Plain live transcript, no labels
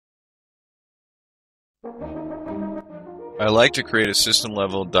I like to create a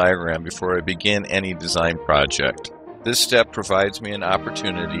system-level diagram before I begin any design project. This step provides me an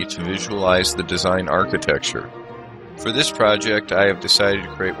opportunity to visualize the design architecture. For this project, I have decided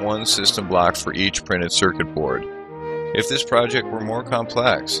to create one system block for each printed circuit board. If this project were more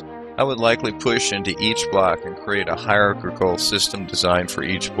complex, I would likely push into each block and create a hierarchical system design for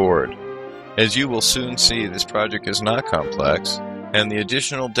each board. As you will soon see, this project is not complex, and the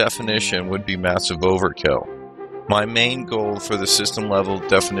additional definition would be massive overkill. My main goal for the system-level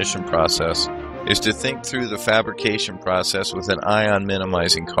definition process is to think through the fabrication process with an eye on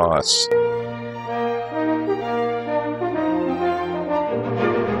minimizing costs.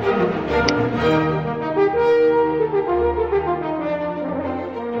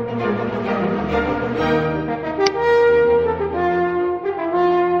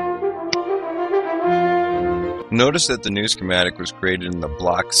 Notice that the new schematic was created in the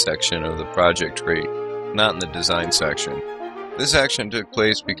block section of the project tree, not in the design section. This action took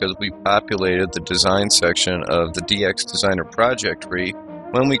place because we populated the design section of the DxDesigner project tree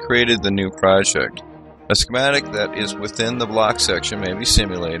when we created the new project. A schematic that is within the block section may be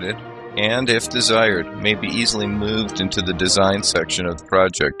simulated, and if desired, may be easily moved into the design section of the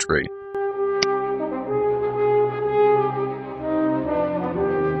project tree.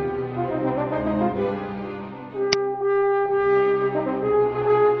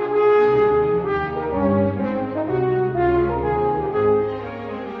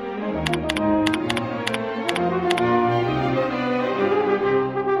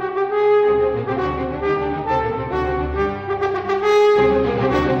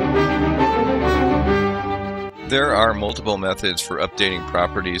 There are multiple methods for updating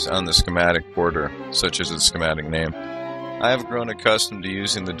properties on the schematic border, such as the schematic name. I have grown accustomed to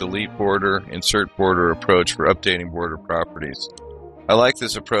using the delete border, insert border approach for updating border properties. I like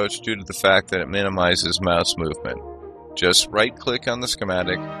this approach due to the fact that it minimizes mouse movement. Just right-click on the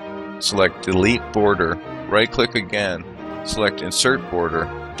schematic, select delete border, right-click again, select insert border,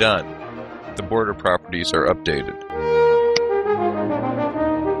 done. The border properties are updated.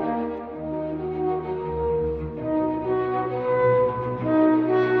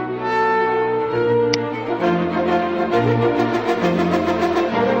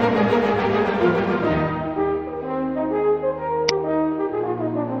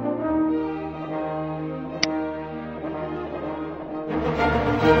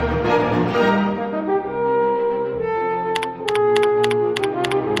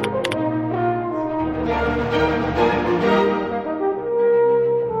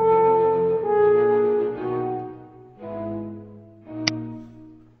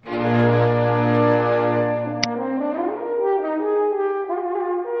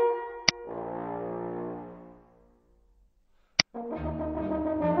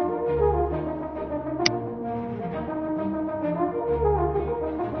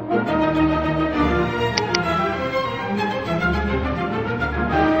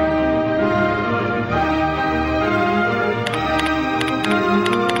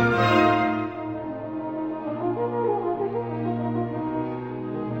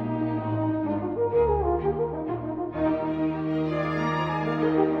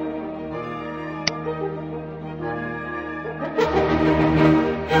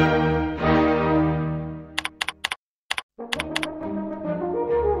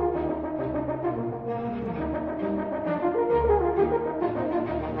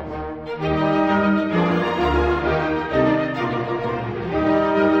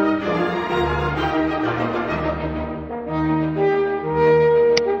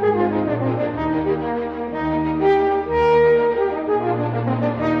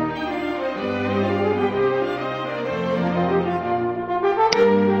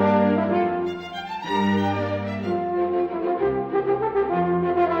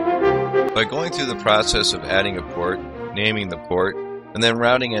 By going through the process of adding a port, naming the port, and then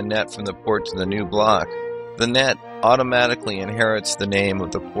routing a net from the port to the new block, the net automatically inherits the name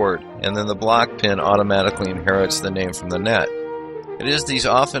of the port, and then the block pin automatically inherits the name from the net. It is these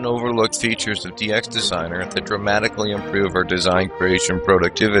often overlooked features of DxDesigner that dramatically improve our design creation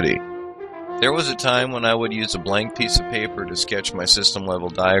productivity. There was a time when I would use a blank piece of paper to sketch my system-level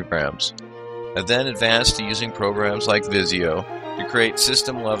diagrams. I then advanced to using programs like Visio to create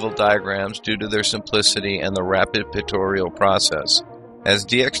system-level diagrams due to their simplicity and the rapid pictorial process. As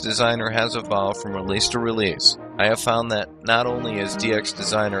DxDesigner has evolved from release to release, I have found that not only is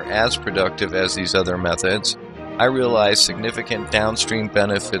DxDesigner as productive as these other methods, I realize significant downstream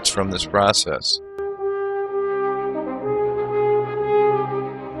benefits from this process.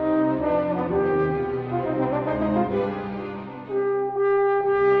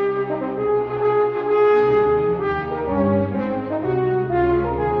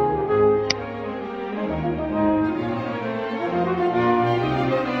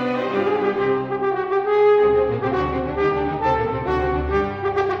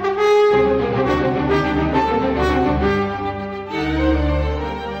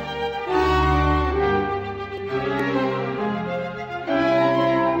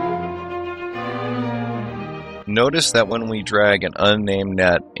 Notice that when we drag an unnamed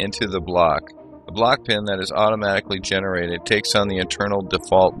net into the block pin that is automatically generated takes on the internal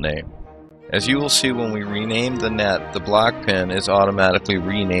default name. As you will see, when we rename the net, the block pin is automatically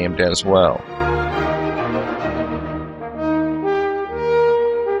renamed as well.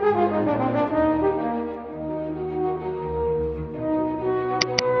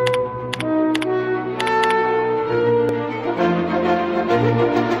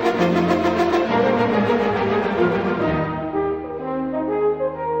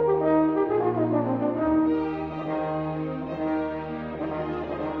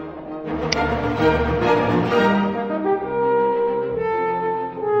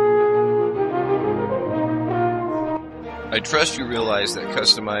 I trust you realize that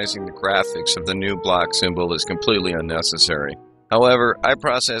customizing the graphics of the new block symbol is completely unnecessary. However, I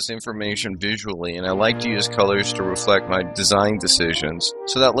process information visually, and I like to use colors to reflect my design decisions,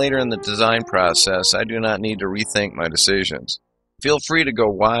 so that later in the design process I do not need to rethink my decisions. Feel free to go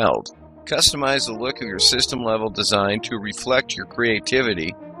wild. Customize the look of your system level design to reflect your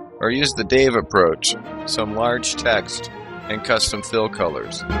creativity, or use the Dave approach, some large text, and custom fill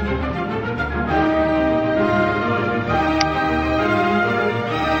colors.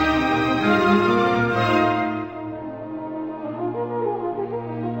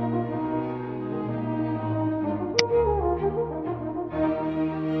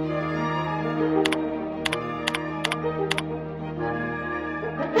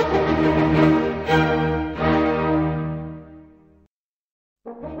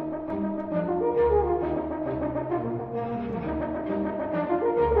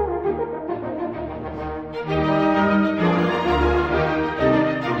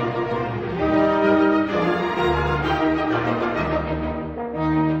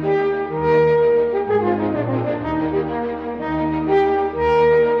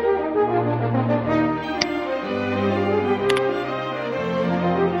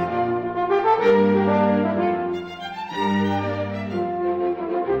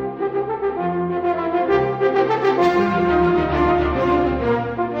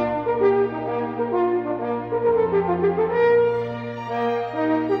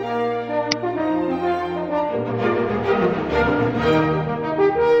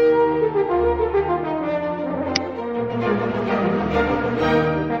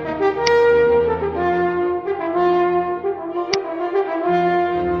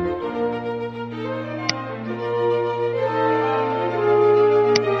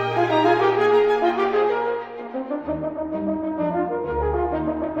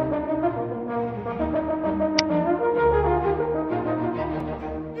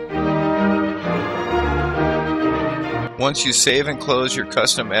 Once you save and close your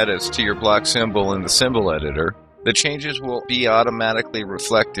custom edits to your block symbol in the symbol editor, the changes will be automatically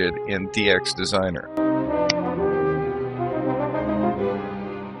reflected in DxDesigner.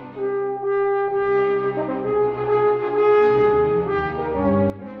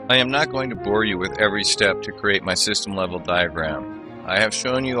 I am not going to bore you with every step to create my system level diagram. I have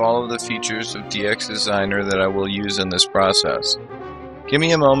shown you all of the features of DxDesigner that I will use in this process. Give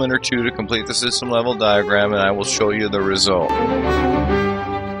me a moment or two to complete the system level diagram and I will show you the result.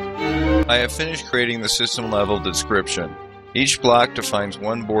 I have finished creating the system level description. Each block defines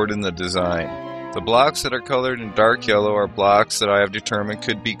one board in the design. The blocks that are colored in dark yellow are blocks that I have determined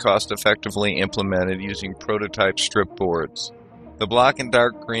could be cost effectively implemented using prototype strip boards. The block in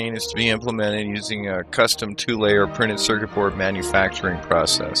dark green is to be implemented using a custom 2-layer printed circuit board manufacturing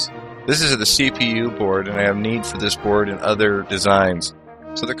process. This is the CPU board, and I have need for this board in other designs,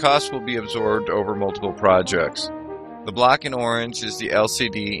 so the cost will be absorbed over multiple projects. The block in orange is the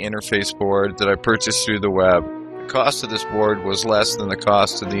LCD interface board that I purchased through the web. The cost of this board was less than the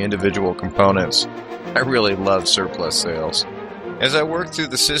cost of the individual components. I really love surplus sales. As I worked through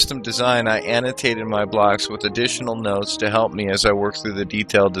the system design, I annotated my blocks with additional notes to help me as I worked through the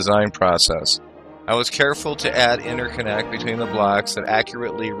detailed design process. I was careful to add interconnect between the blocks that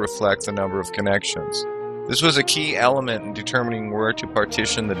accurately reflect the number of connections. This was a key element in determining where to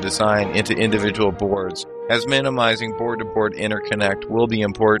partition the design into individual boards, as minimizing board-to-board interconnect will be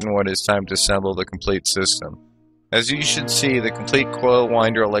important when it's time to assemble the complete system. As you should see, the complete coil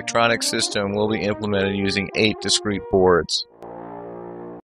winder electronic system will be implemented using 8 discrete boards.